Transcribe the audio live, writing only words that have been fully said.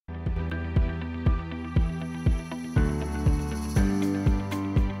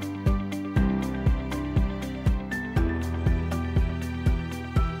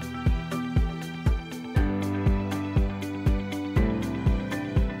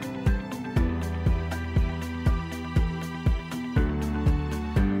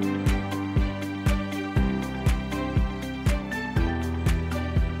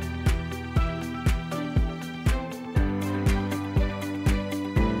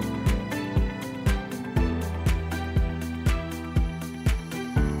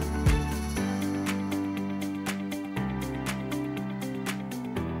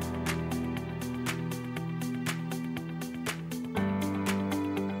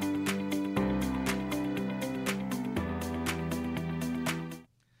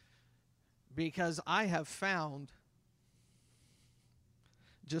Because I have found,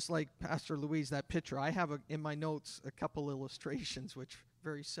 just like Pastor Louise, that picture, I have in my notes a couple illustrations which are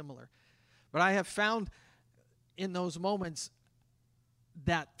very similar. But I have found in those moments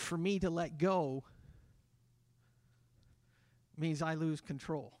that for me to let go means I lose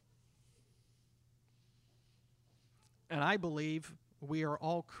control. And I believe we are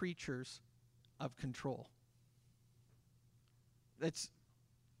all creatures of control.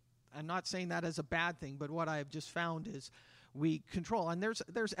 I'm not saying that as a bad thing, but what I have just found is we control. And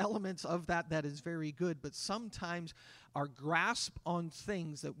there's elements of that is very good, but sometimes our grasp on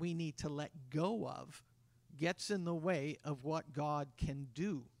things that we need to let go of gets in the way of what God can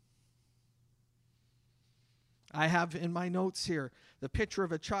do. I have in my notes here the picture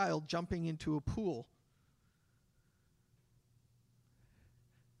of a child jumping into a pool.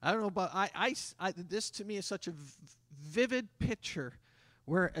 I don't know, but this to me is such a vivid picture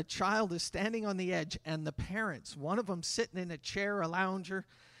where a child is standing on the edge and the parents, one of them sitting in a chair, a lounger,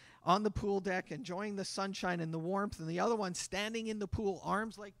 on the pool deck, enjoying the sunshine and the warmth, and the other one standing in the pool,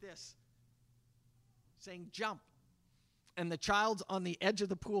 arms like this, saying, jump. And the child's on the edge of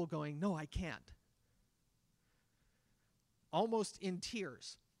the pool going, no, I can't. Almost in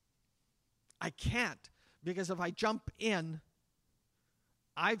tears. I can't, because if I jump in,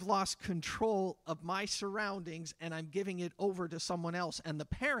 I've lost control of my surroundings and I'm giving it over to someone else. And the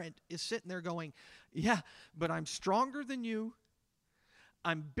parent is sitting there going, yeah, but I'm stronger than you.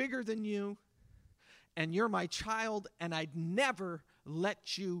 I'm bigger than you. And you're my child, and I'd never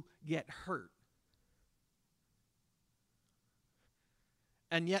let you get hurt.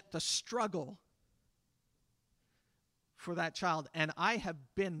 And yet the struggle for that child, and I have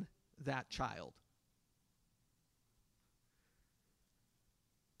been that child.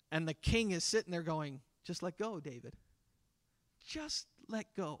 And the king is sitting there going, just let go, David. Just let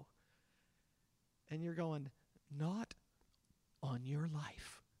go. And you're going, not on your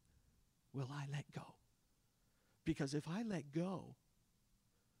life will I let go. Because if I let go,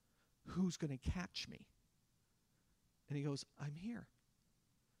 who's going to catch me? And he goes, I'm here.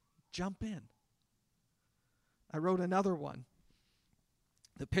 Jump in. I wrote another one.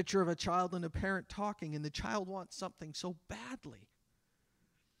 The picture of a child and a parent talking, and the child wants something so badly.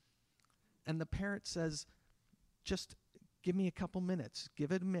 And the parent says, just give me a couple minutes.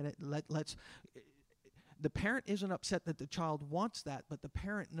 Give it a minute. Let's. The parent isn't upset that the child wants that, but the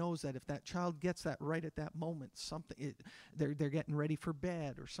parent knows that if that child gets that right at that moment, they're getting ready for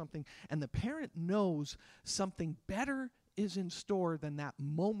bed or something, and the parent knows something better is in store than that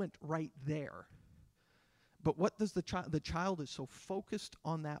moment right there. But what does the child? The child is so focused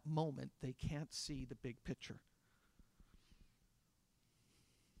on that moment, they can't see the big picture.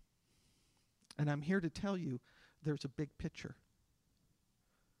 And I'm here to tell you there's a big picture.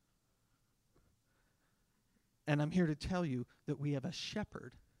 And I'm here to tell you that we have a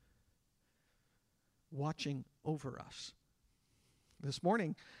shepherd watching over us. This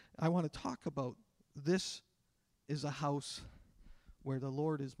morning, I want to talk about this is a house where the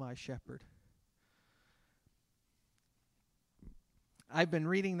Lord is my shepherd. I've been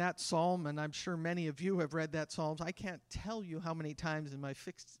reading that psalm, and I'm sure many of you have read that psalm. I can't tell you how many times in my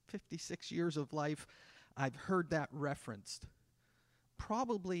 56 years of life I've heard that referenced.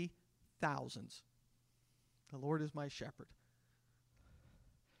 Probably thousands. The Lord is my shepherd.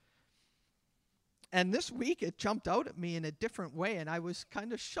 And this week it jumped out at me in a different way, and I was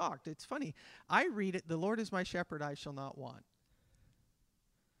kind of shocked. It's funny. I read it, the Lord is my shepherd, I shall not want.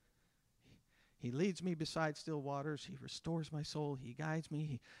 He leads me beside still waters. He restores my soul. He guides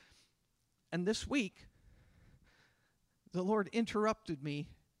me. And this week, the Lord interrupted me,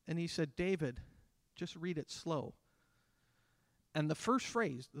 and he said, David, just read it slow. And the first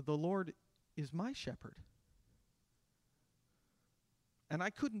phrase, the Lord is my shepherd. And I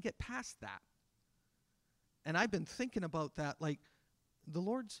couldn't get past that. And I've been thinking about that, like, the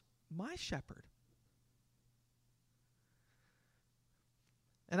Lord's my shepherd.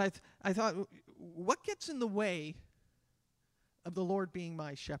 And I thought, what gets in the way of the Lord being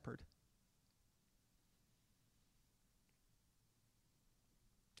my shepherd?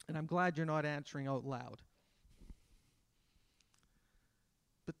 And I'm glad you're not answering out loud.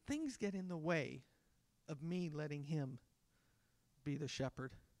 But things get in the way of me letting him be the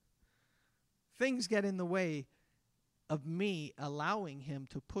shepherd. Things get in the way of me allowing him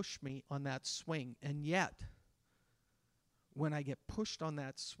to push me on that swing. And yet, when I get pushed on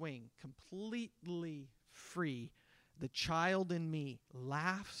that swing, completely free, the child in me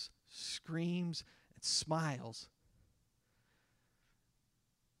laughs, screams, and smiles.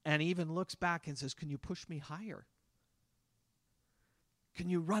 And even looks back and says, can you push me higher? Can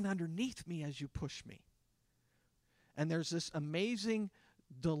you run underneath me as you push me? And there's this amazing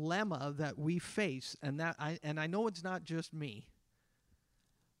dilemma that we face, and I know it's not just me.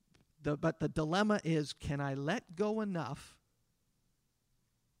 But the dilemma is, can I let go enough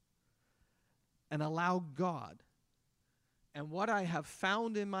and allow God? And what I have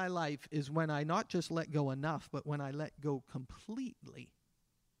found in my life is when I not just let go enough, but when I let go completely,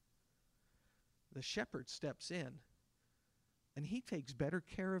 the shepherd steps in, and he takes better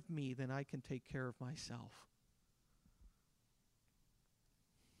care of me than I can take care of myself.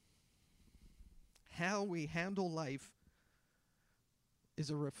 How we handle life is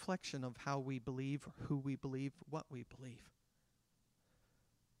a reflection of how we believe, who we believe, what we believe.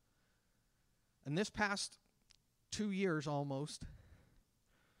 And this past 2 years almost,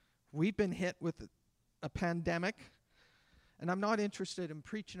 we've been hit with a pandemic. And I'm not interested in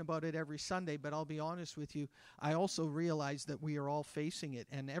preaching about it every Sunday, but I'll be honest with you, I also realize that we are all facing it.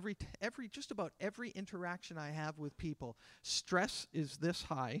 And just about every interaction I have with people, stress is this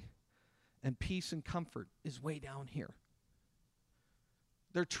high, and peace and comfort is way down here.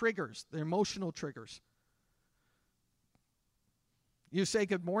 They're triggers. They're emotional triggers. You say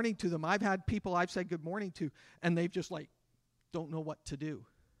good morning to them. I've had people I've said good morning to, and they've just don't know what to do.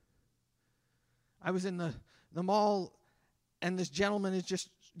 I was in the mall, and this gentleman is just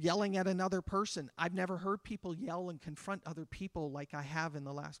yelling at another person. I've never heard people yell and confront other people like I have in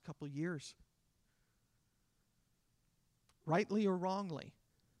the last couple of years. Rightly or wrongly.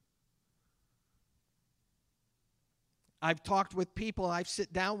 I've talked with people, I've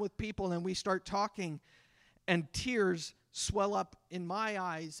sit down with people, and we start talking, and tears swell up in my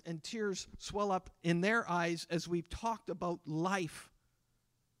eyes, and tears swell up in their eyes as we've talked about life.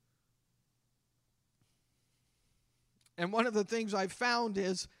 And one of the things I've found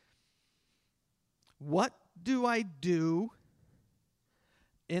is, what do I do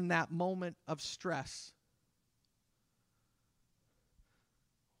in that moment of stress?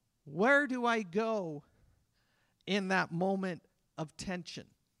 Where do I go in that moment of tension?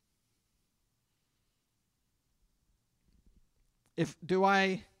 Do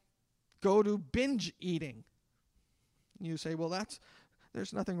I go to binge eating? You say, well,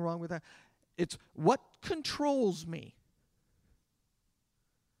 there's nothing wrong with that. It's what controls me.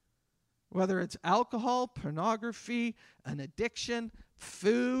 Whether it's alcohol, pornography, an addiction,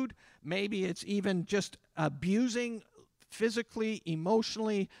 food, maybe it's even just abusing physically,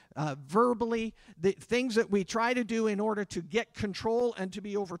 emotionally, verbally, the things that we try to do in order to get control and to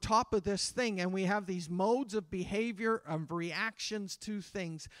be over top of this thing. And we have these modes of behavior, of reactions to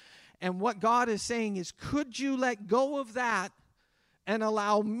things. And what God is saying is, could you let go of that and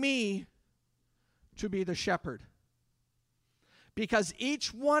allow me to be the shepherd? Because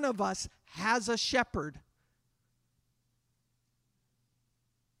each one of us has a shepherd.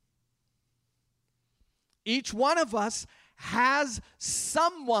 Each one of us has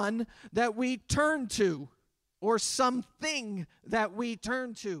someone that we turn to, or something that we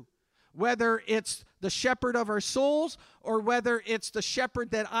turn to, whether it's the shepherd of our souls or whether it's the shepherd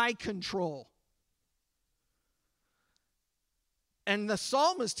that I control. And the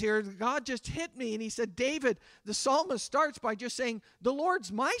psalmist here, God just hit me, and he said, David, the psalmist starts by just saying, the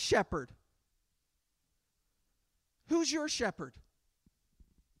Lord's my shepherd. Who's your shepherd?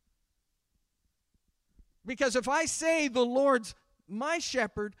 Because if I say the Lord's my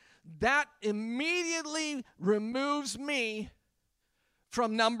shepherd, that immediately removes me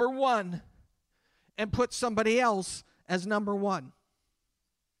from number one and puts somebody else as number one.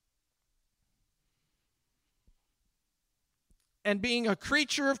 And being a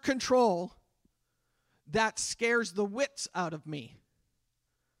creature of control, that scares the wits out of me.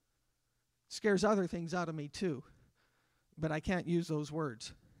 Scares other things out of me too. But I can't use those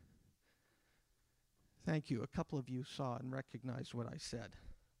words. Thank you. A couple of you saw and recognized what I said.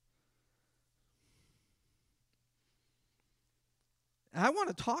 And I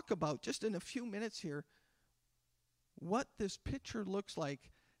want to talk about, just in a few minutes here, what this picture looks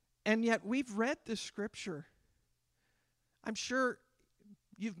like. And yet we've read this scripture. I'm sure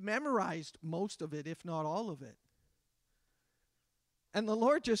you've memorized most of it, if not all of it. And the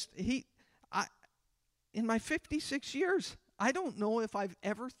Lord in my 56 years, I don't know if I've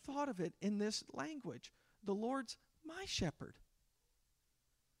ever thought of it in this language. The Lord's my shepherd.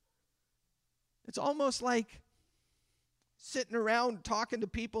 It's almost like sitting around talking to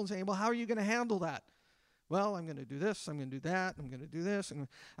people and saying, well, how are you going to handle that? Well, I'm going to do this, I'm going to do that, I'm going to do this, and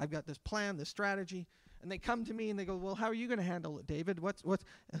I've got this plan, this strategy. And they come to me and they go, well, how are you going to handle it, David? What's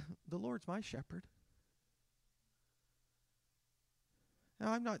the Lord's my shepherd.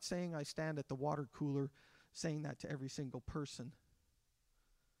 Now, I'm not saying I stand at the water cooler saying that to every single person.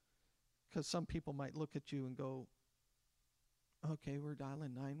 Because some people might look at you and go, okay, we're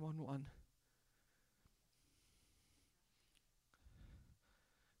dialing 911.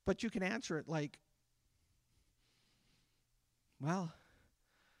 But you can answer it like, well,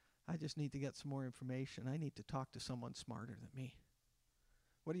 I just need to get some more information. I need to talk to someone smarter than me.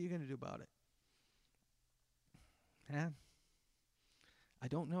 What are you going to do about it? I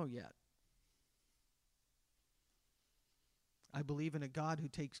don't know yet. I believe in a God who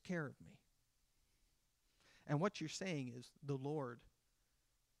takes care of me. And what you're saying is, the Lord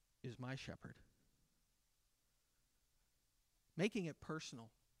is my shepherd. Making it personal.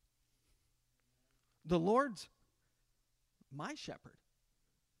 The Lord's my shepherd.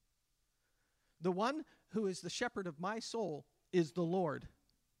 The one who is the shepherd of my soul is the Lord.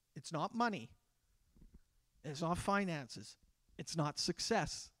 It's not money. It's not finances. It's not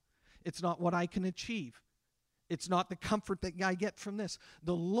success. It's not what I can achieve. It's not the comfort that I get from this.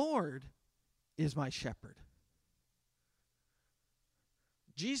 The Lord is my shepherd.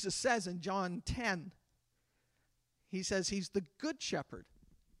 Jesus says in John 10, he says he's the good shepherd.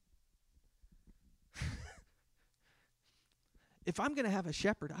 If I'm going to have a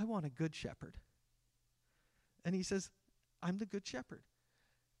shepherd, I want a good shepherd. And he says, I'm the good shepherd.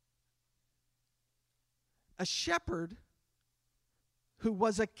 A shepherd who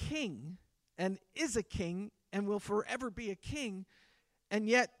was a king and is a king and will forever be a king, and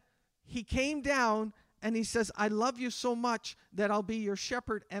yet he came down and he says, I love you so much that I'll be your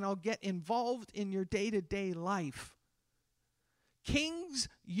shepherd and I'll get involved in your day-to-day life. Kings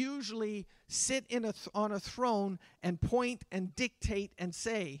usually sit on a throne and point and dictate and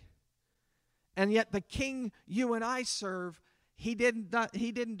say. And yet the king you and I serve, he didn't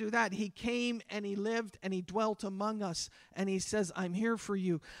do that. He came and he lived and he dwelt among us. And he says, I'm here for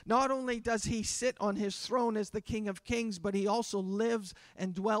you. Not only does he sit on his throne as the King of Kings, but he also lives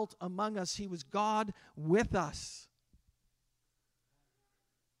and dwelt among us. He was God with us.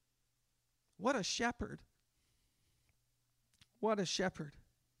 What a shepherd. What a shepherd.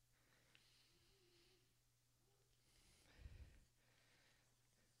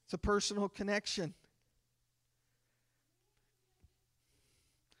 It's a personal connection.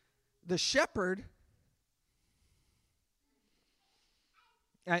 The shepherd,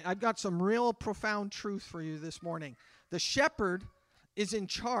 I've got some real profound truth for you this morning. The shepherd is in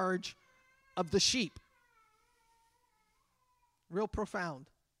charge of the sheep. Real profound.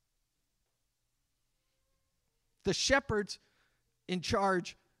 The shepherd's in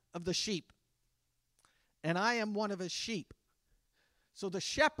charge of the sheep. And I am one of his sheep. So the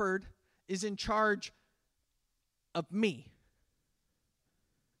shepherd is in charge of me.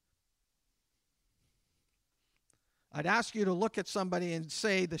 I'd ask you to look at somebody and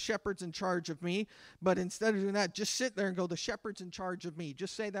say, the shepherd's in charge of me. But instead of doing that, just sit there and go, the shepherd's in charge of me.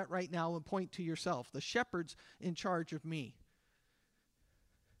 Just say that right now and point to yourself. The shepherd's in charge of me.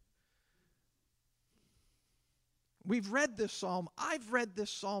 We've read this psalm. I've read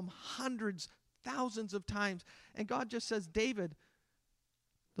this psalm hundreds, thousands of times. And God just says, David,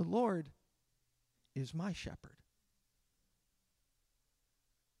 the Lord is my shepherd.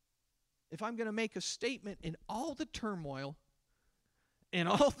 If I'm going to make a statement in all the turmoil, in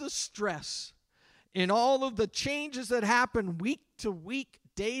all the stress, in all of the changes that happen week to week,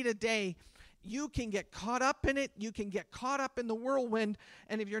 day to day, you can get caught up in it. You can get caught up in the whirlwind.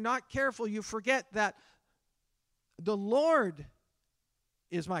 And if you're not careful, you forget that the Lord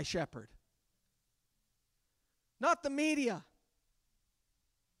is my shepherd. Not the media.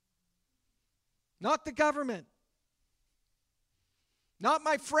 Not the government. Not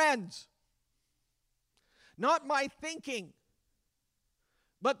my friends. Not my thinking.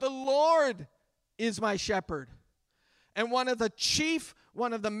 But the Lord is my shepherd. And one of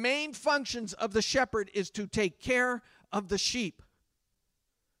the main functions of the shepherd is to take care of the sheep.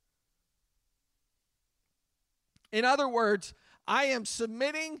 In other words, I am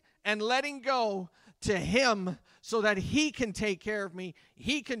submitting and letting go to him so that he can take care of me,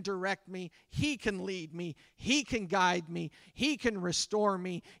 he can direct me, he can lead me, he can guide me, he can restore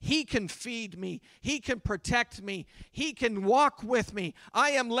me, he can feed me, he can protect me, he can walk with me.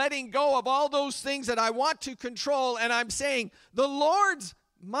 I am letting go of all those things that I want to control, and I'm saying, the Lord's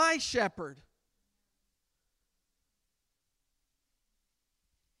my shepherd.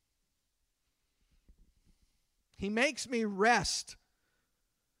 He makes me rest.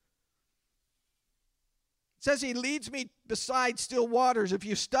 It says he leads me beside still waters. If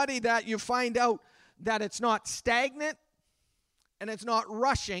you study that, you find out that it's not stagnant and it's not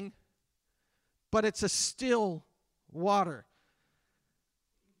rushing, but it's a still water.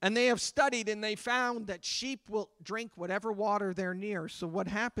 And they have studied and they found that sheep will drink whatever water they're near. So what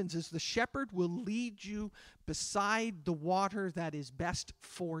happens is the shepherd will lead you beside the water that is best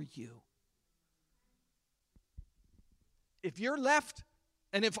for you. If you're left,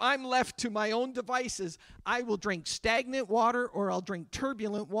 and if I'm left to my own devices, I will drink stagnant water or I'll drink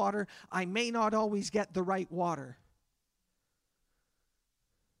turbulent water. I may not always get the right water.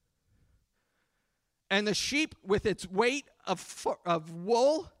 And the sheep, with its weight of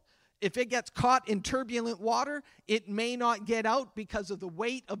wool, if it gets caught in turbulent water, it may not get out because of the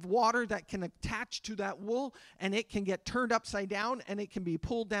weight of water that can attach to that wool, and it can get turned upside down and it can be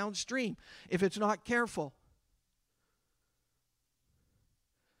pulled downstream if it's not careful.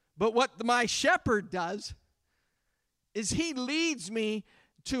 But what my shepherd does is he leads me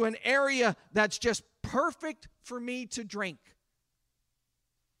to an area that's just perfect for me to drink.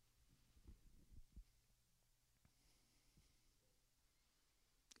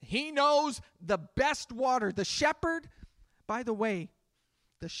 He knows the best water. The shepherd, by the way,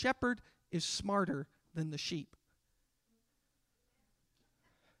 the shepherd is smarter than the sheep.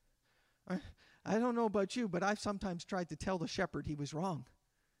 I don't know about you, but I've sometimes tried to tell the shepherd he was wrong.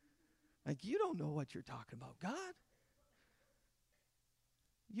 Like, you don't know what you're talking about, God.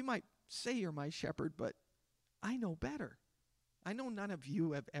 You might say you're my shepherd, but I know better. I know none of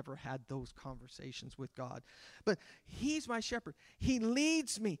you have ever had those conversations with God, but he's my shepherd. He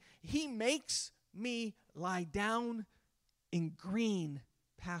leads me. He makes me lie down in green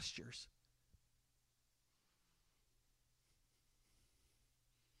pastures.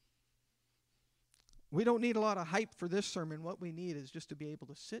 We don't need a lot of hype for this sermon. What we need is just to be able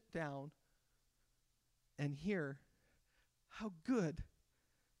to sit down and hear how good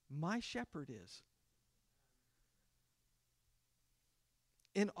my shepherd is.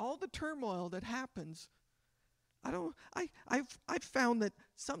 In all the turmoil that happens, I've found that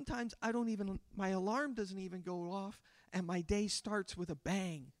sometimes my alarm doesn't even go off and my day starts with a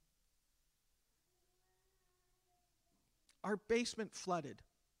bang. Our basement flooded,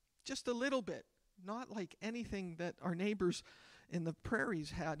 just a little bit, not like anything that our neighbors in the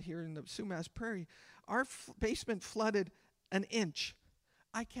prairies had here in the Sumas Prairie. Our basement flooded an inch.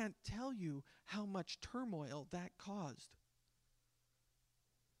 I can't tell you how much turmoil that caused.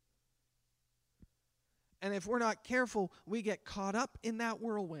 And if we're not careful, we get caught up in that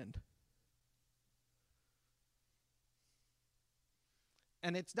whirlwind.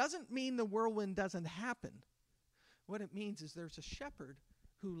 And it doesn't mean the whirlwind doesn't happen. What it means is there's a shepherd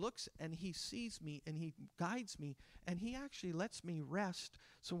who looks and he sees me and he guides me and he actually lets me rest.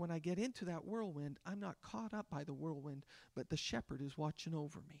 So when I get into that whirlwind, I'm not caught up by the whirlwind, but the shepherd is watching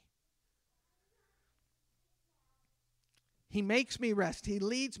over me. He makes me rest. He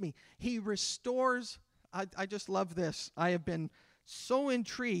leads me. He restores. I just love this. I have been so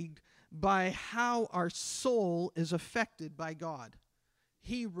intrigued by how our soul is affected by God.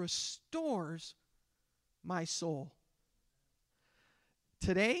 He restores my soul.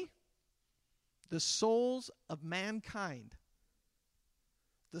 Today, the souls of mankind,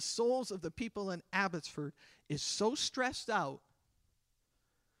 the souls of the people in Abbotsford is so stressed out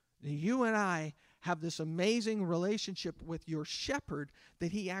that you and I have this amazing relationship with your shepherd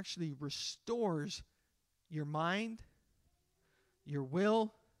that he actually restores your mind, your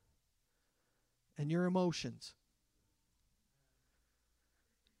will, and your emotions.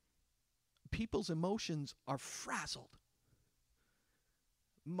 People's emotions are frazzled.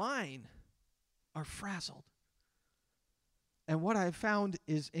 Mine are frazzled. And what I've found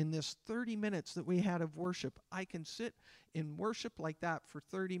is in this 30 minutes that we had of worship, I can sit in worship like that for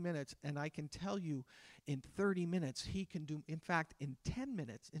 30 minutes, and I can tell you in 30 minutes, he can do, in fact, in 10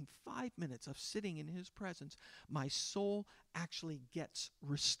 minutes, in 5 minutes of sitting in his presence, my soul actually gets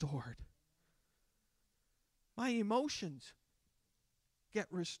restored. My emotions get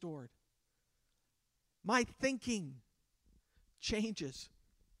restored. My thinking changes.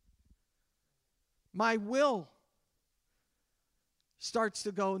 My will starts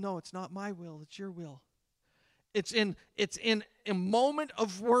to go, no, it's not my will, it's your will. It's in a moment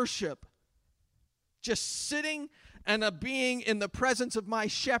of worship, just sitting and being in the presence of my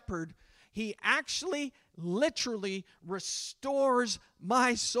shepherd. He actually, literally restores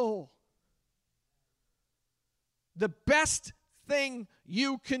my soul. The best thing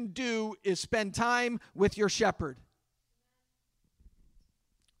you can do is spend time with your shepherd.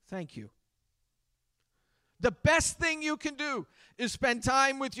 Thank you. The best thing you can do is spend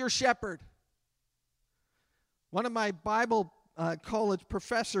time with your shepherd. One of my Bible college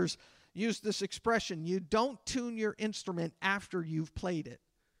professors used this expression: you don't tune your instrument after you've played it.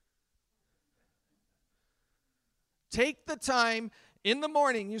 Take the time in the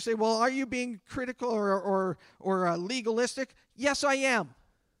morning, you say, well, are you being critical or legalistic? Yes, I am.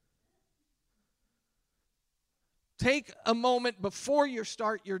 Take a moment before you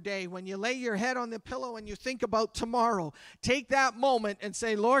start your day, when you lay your head on the pillow and you think about tomorrow. Take that moment and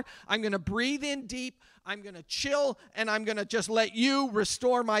say, Lord, I'm going to breathe in deep, I'm going to chill, and I'm going to just let you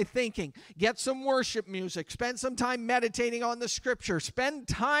restore my thinking. Get some worship music. Spend some time meditating on the scripture. Spend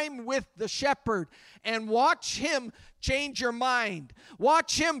time with the shepherd and watch him change your mind.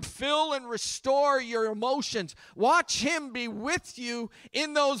 Watch him fill and restore your emotions. Watch him be with you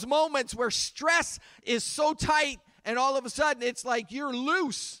in those moments where stress is so tight and all of a sudden it's like you're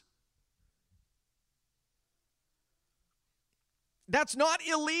loose. That's not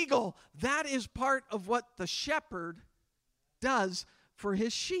illegal. That is part of what the shepherd does for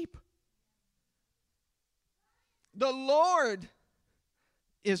his sheep. The Lord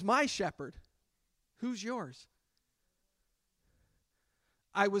is my shepherd. Who's yours?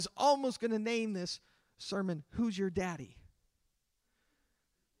 I was almost going to name this sermon, Who's Your Daddy?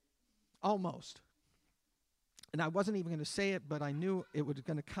 Almost. And I wasn't even going to say it, but I knew it was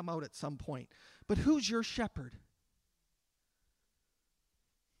going to come out at some point. But who's your shepherd?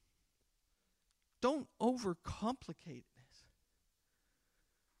 Don't overcomplicate this.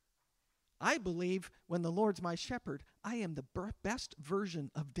 I believe when the Lord's my shepherd, I am the best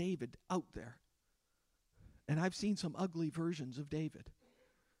version of David out there. And I've seen some ugly versions of David.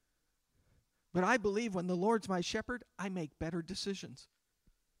 But I believe when the Lord's my shepherd, I make better decisions.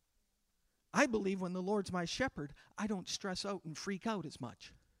 I believe when the Lord's my shepherd, I don't stress out and freak out as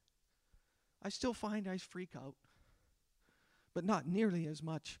much. I still find I freak out, but not nearly as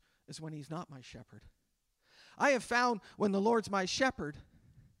much as when he's not my shepherd. I have found when the Lord's my shepherd,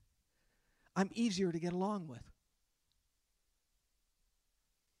 I'm easier to get along with.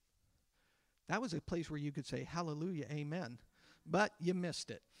 That was a place where you could say, hallelujah, amen, but you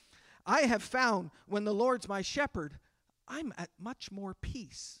missed it. I have found when the Lord's my shepherd, I'm at much more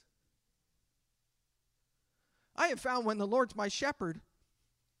peace. I have found when the Lord's my shepherd,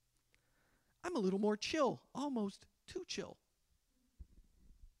 I'm a little more chill, almost too chill,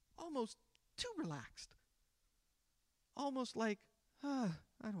 almost too relaxed, almost like, I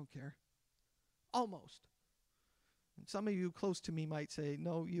don't care, almost. And some of you close to me might say,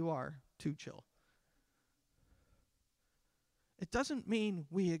 no, you are too chill. It doesn't mean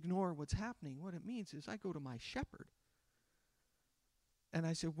we ignore what's happening. What it means is I go to my shepherd and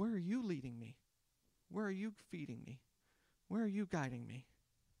I say, where are you leading me? Where are you feeding me? Where are you guiding me?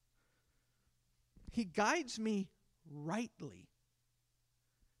 He guides me rightly.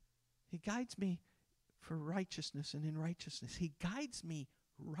 He guides me for righteousness and in righteousness. He guides me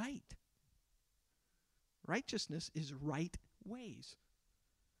right. Righteousness is right ways.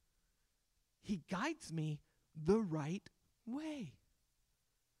 He guides me the right way.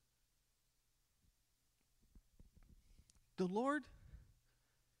 The Lord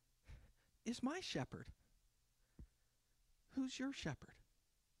is my shepherd. Who's your shepherd?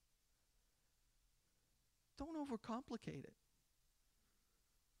 Don't overcomplicate it.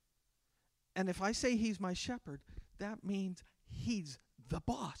 And if I say he's my shepherd, that means he's the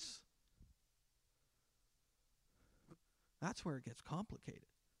boss. That's where it gets complicated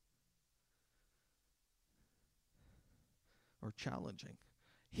or challenging.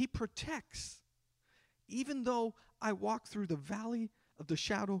 He protects. Even though I walk through the valley of the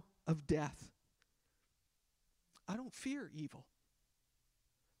shadow of death, I don't fear evil.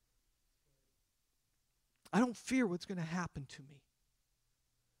 I don't fear what's going to happen to me.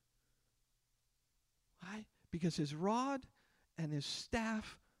 Why? Because his rod and his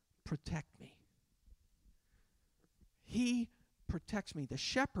staff protect me. He protects me. The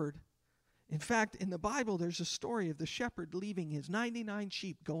shepherd, in fact, in the Bible, there's a story of the shepherd leaving his 99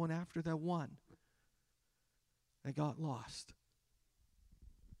 sheep going after the one that got lost.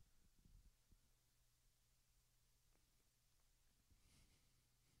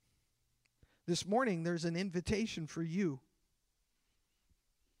 This morning, there's an invitation for you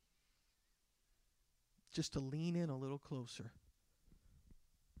just to lean in a little closer.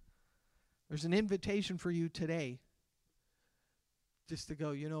 There's an invitation for you today just to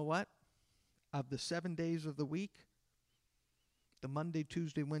go, you know what? Of the 7 days of the week, the Monday,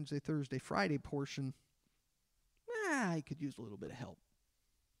 Tuesday, Wednesday, Thursday, Friday portion, I could use a little bit of help.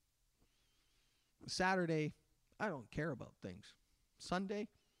 Saturday, I don't care about things. Sunday,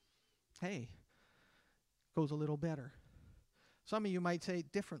 hey, goes a little better. Some of you might say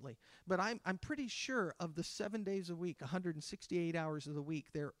it differently, but I'm pretty sure of the 7 days a week, 168 hours of the week,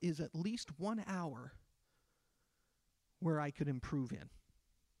 there is at least 1 hour where I could improve in.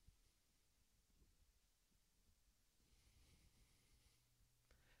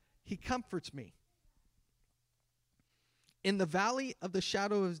 He comforts me. In the valley of the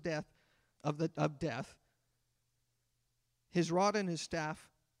shadow of death, his rod and his staff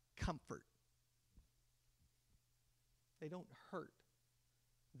comfort. They don't hurt.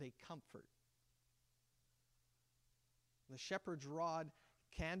 They comfort. The shepherd's rod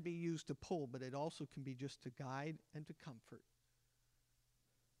can be used to pull, but it also can be just to guide and to comfort.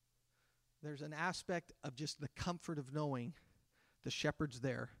 There's an aspect of just the comfort of knowing the shepherd's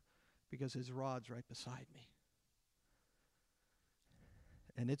there because his rod's right beside me.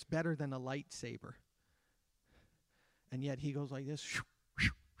 And it's better than a lightsaber. And yet he goes like this.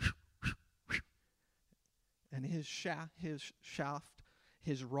 And his shaft,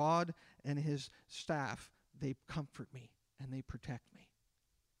 his rod, and his staff, they comfort me and they protect me.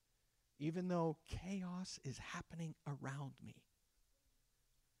 Even though chaos is happening around me.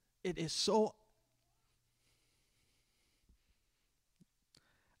 It is so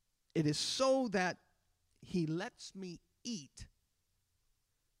that he lets me eat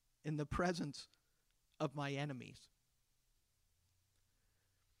in the presence of my enemies.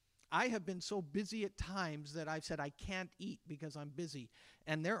 I have been so busy at times that I've said I can't eat because I'm busy.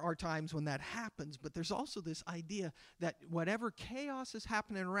 And there are times when that happens, but there's also this idea that whatever chaos is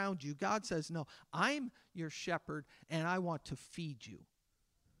happening around you, God says, no, I'm your shepherd and I want to feed you.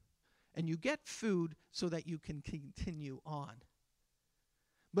 And you get food so that you can continue on.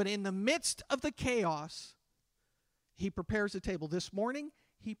 But in the midst of the chaos, he prepares a table. This morning,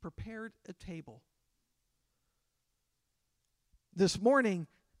 he prepared a table. This morning,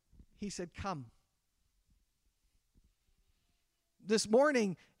 he said, come. This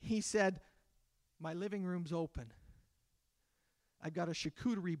morning, he said, my living room's open. I've got a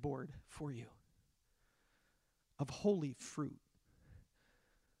charcuterie board for you of holy fruit.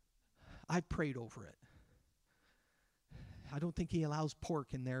 I prayed over it. I don't think he allows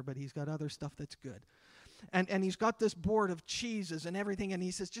pork in there, but he's got other stuff that's good. And he's got this board of cheeses and everything, and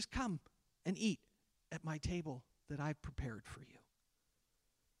he says, just come and eat at my table that I've prepared for you.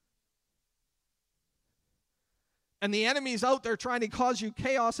 And the enemy's out there trying to cause you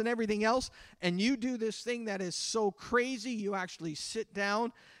chaos and everything else, and you do this thing that is so crazy, you actually sit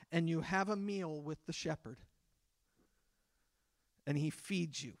down and you have a meal with the shepherd. And he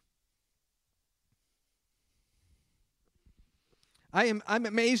feeds you. I'm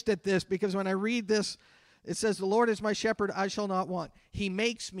amazed at this because when I read this, it says, the Lord is my shepherd, I shall not want. He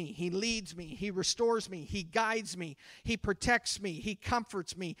makes me, he leads me, he restores me, he guides me, he protects me, he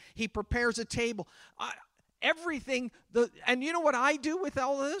comforts me, he prepares a table. Everything, and you know what I do with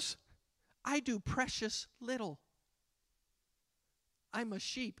all this? I do precious little. I'm a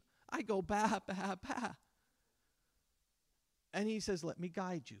sheep. I go ba, ba, ba. And he says, let me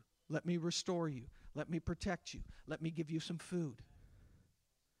guide you. Let me restore you. Let me protect you. Let me give you some food.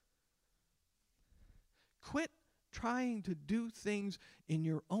 Quit trying to do things in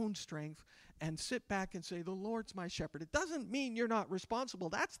your own strength and sit back and say, the Lord's my shepherd. It doesn't mean you're not responsible.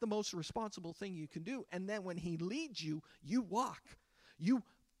 That's the most responsible thing you can do. And then when he leads you, you walk. You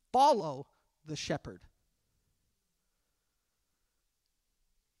follow the shepherd.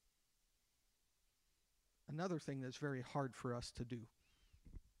 Another thing that's very hard for us to do.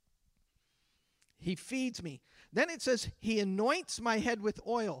 He feeds me. Then it says, he anoints my head with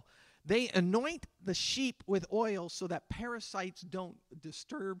oil. They anoint the sheep with oil so that parasites don't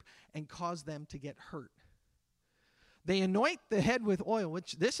disturb and cause them to get hurt. They anoint the head with oil,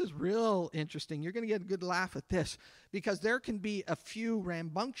 which this is real interesting. You're going to get a good laugh at this because there can be a few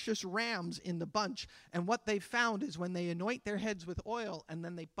rambunctious rams in the bunch. And what they found is when they anoint their heads with oil and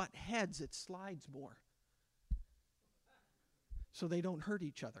then they butt heads, it slides more. So they don't hurt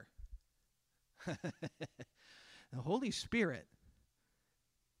each other. The Holy Spirit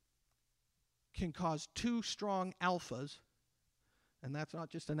can cause two strong alphas, and that's not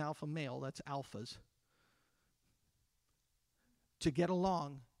just an alpha male, that's alphas, to get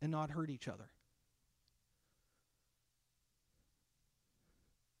along and not hurt each other.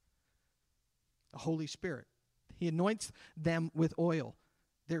 The Holy Spirit, he anoints them with oil.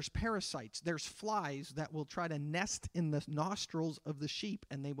 There's parasites, there's flies that will try to nest in the nostrils of the sheep,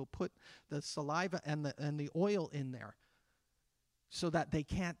 and they will put the saliva and the oil in there so that they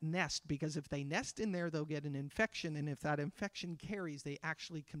can't nest, because if they nest in there, they'll get an infection, and if that infection carries, they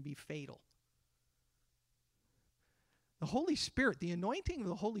actually can be fatal. The Holy Spirit, the anointing of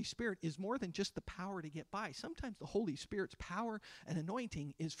the Holy Spirit is more than just the power to get by. Sometimes the Holy Spirit's power and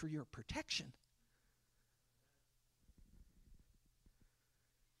anointing is for your protection.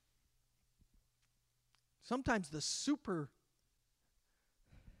 Sometimes the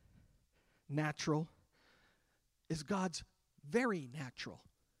supernatural is God's very natural.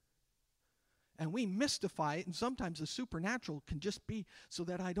 And we mystify it, and sometimes the supernatural can just be so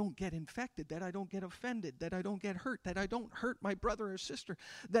that I don't get infected, that I don't get offended, that I don't get hurt, that I don't hurt my brother or sister,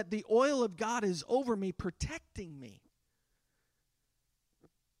 that the oil of God is over me, protecting me.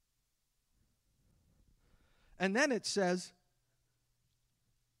 And then it says,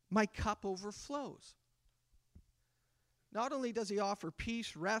 my cup overflows. Not only does he offer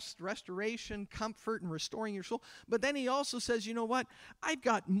peace, rest, restoration, comfort, and restoring your soul, but then he also says, you know what? I've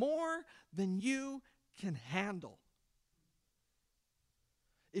got more than you can handle.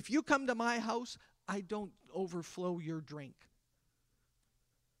 If you come to my house, I don't overflow your drink.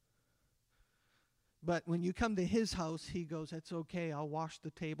 But when you come to his house, he goes, it's okay, I'll wash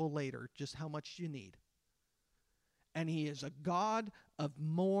the table later, just how much you need. And he is a God of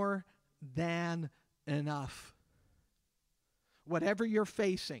more than enough. Whatever you're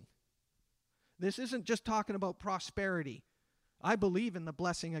facing. This isn't just talking about prosperity. I believe in the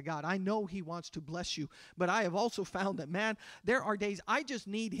blessing of God. I know he wants to bless you. But I have also found that, man, there are days I just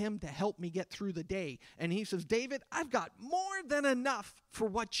need him to help me get through the day. And he says, David, I've got more than enough for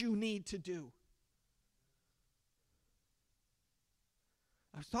what you need to do.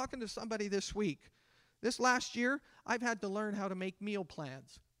 I was talking to somebody this week. This last year, I've had to learn how to make meal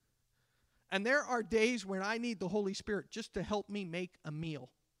plans. And there are days when I need the Holy Spirit just to help me make a meal.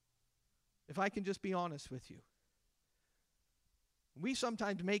 If I can just be honest with you. We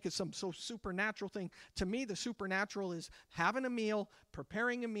sometimes make it some so supernatural thing. To me, the supernatural is having a meal,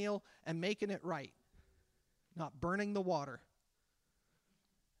 preparing a meal, and making it right. Not burning the water.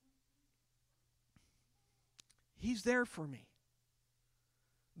 He's there for me.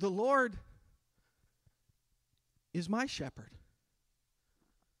 The Lord is my shepherd.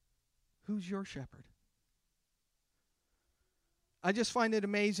 Who's your shepherd? I just find it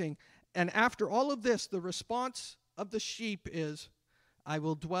amazing. And after all of this, the response of the sheep is, I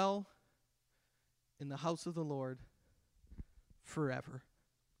will dwell in the house of the Lord forever.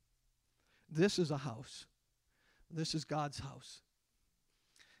 This is a house. This is God's house.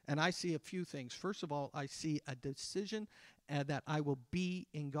 And I see a few things. First of all, I see a decision that I will be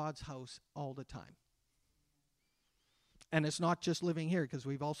in God's house all the time. And it's not just living here, because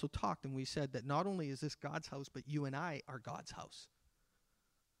we've also talked and we said that not only is this God's house, but you and I are God's house.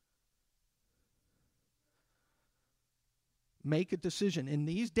 Make a decision. In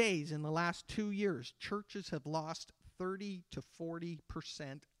these days, in the last 2 years, churches have lost 30 to 40%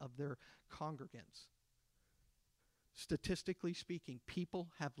 of their congregants. Statistically speaking, people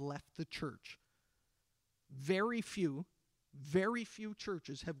have left the church. Very few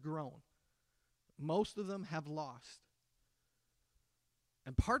churches have grown. Most of them have lost.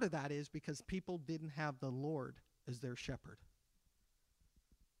 And part of that is because people didn't have the Lord as their shepherd.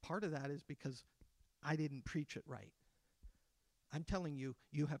 Part of that is because I didn't preach it right. I'm telling you,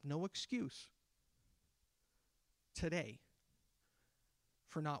 you have no excuse today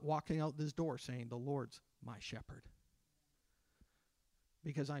for not walking out this door saying, the Lord's my shepherd.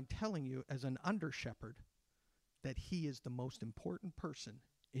 Because I'm telling you, as an under shepherd, that he is the most important person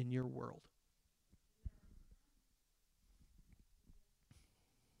in your world.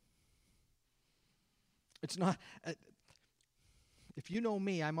 It's not, if you know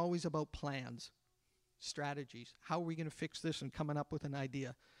me, I'm always about plans, strategies. How are we going to fix this and coming up with an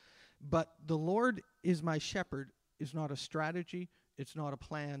idea? But the Lord is my shepherd is not a strategy, it's not a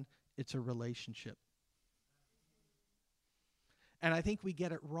plan, it's a relationship. And I think we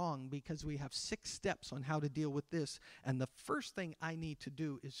get it wrong because we have 6 steps on how to deal with this. And the first thing I need to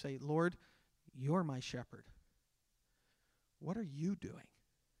do is say, Lord, you're my shepherd. What are you doing?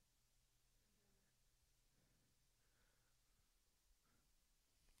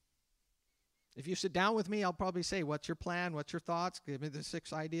 If you sit down with me, I'll probably say, what's your plan? What's your thoughts? Give me the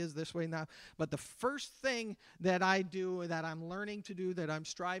 6 ideas this way now. But the first thing that I do, that I'm learning to do, that I'm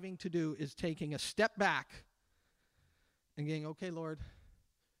striving to do, is taking a step back and going, okay, Lord,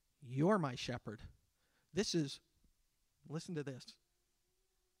 you're my shepherd. This is, listen to this.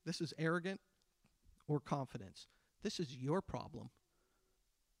 This is arrogant or confidence. This is your problem,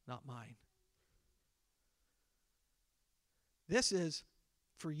 not mine. This is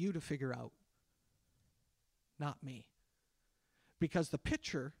for you to figure out. Not me. Because the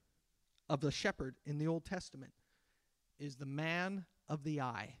picture of the shepherd in the Old Testament is the man of the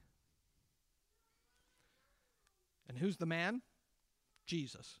eye. And who's the man?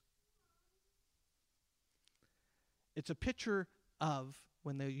 Jesus. It's a picture of,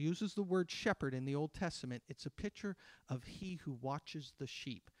 when they uses the word shepherd in the Old Testament, it's a picture of he who watches the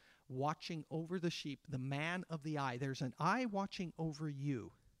sheep, watching over the sheep, the man of the eye. There's an eye watching over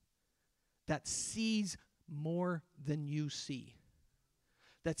you that sees more than you see.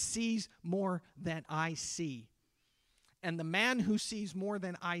 that sees more than I see. And the man who sees more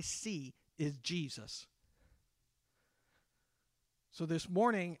than I see is Jesus. So this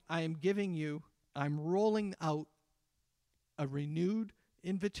morning, I'm rolling out a renewed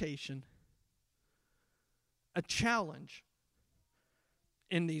invitation, a challenge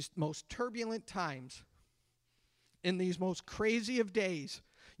in these most turbulent times, in these most crazy of days.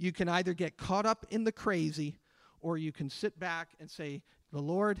 You can either get caught up in the crazy, or you can sit back and say, the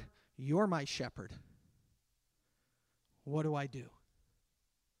Lord, you're my shepherd. What do I do?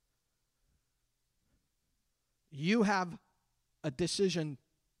 You have a decision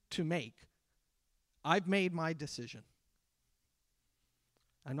to make. I've made my decision.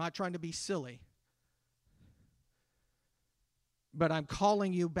 I'm not trying to be silly, but I'm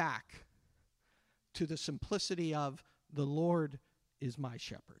calling you back to the simplicity of the Lord is my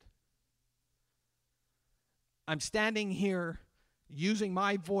shepherd. I'm standing here using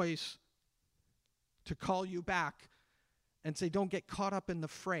my voice to call you back and say, don't get caught up in the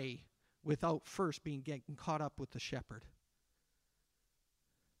fray without first getting caught up with the shepherd.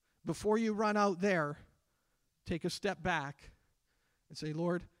 Before you run out there, take a step back and say,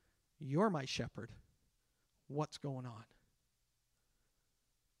 Lord, you're my shepherd. What's going on?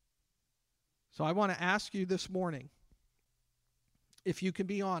 So I want to ask you this morning, if you can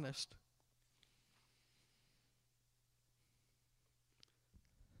be honest,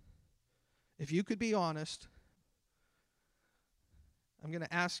 if you could be honest, I'm going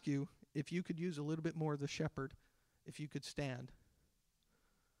to ask you if you could use a little bit more of the shepherd, if you could stand.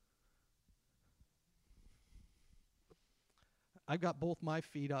 I've got both my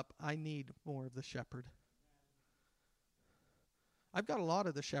feet up. I need more of the shepherd. I've got a lot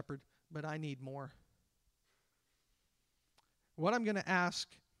of the shepherd, but I need more. What I'm going to ask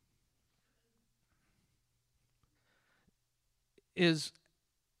is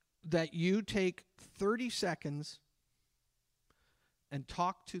that you take 30 seconds and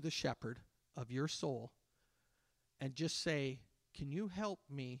talk to the shepherd of your soul and just say, can you help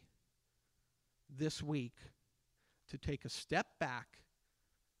me this week to take a step back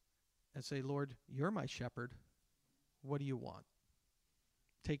and say, Lord, you're my shepherd. What do you want?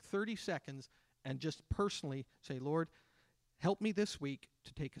 Take 30 seconds and just personally say, Lord, help me this week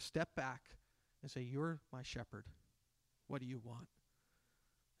to take a step back and say, you're my shepherd. What do you want?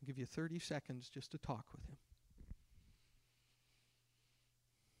 I'll give you 30 seconds just to talk with him.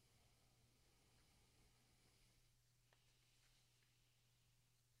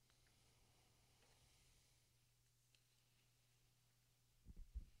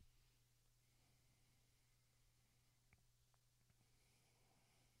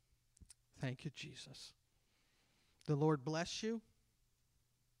 Thank you, Jesus. The Lord bless you.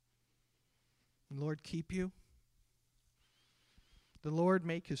 The Lord keep you. The Lord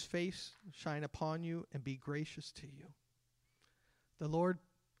make his face shine upon you and be gracious to you. The Lord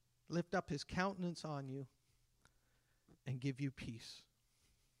lift up his countenance on you and give you peace.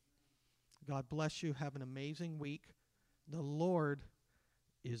 God bless you. Have an amazing week. The Lord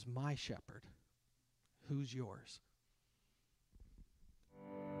is my shepherd. Who's yours?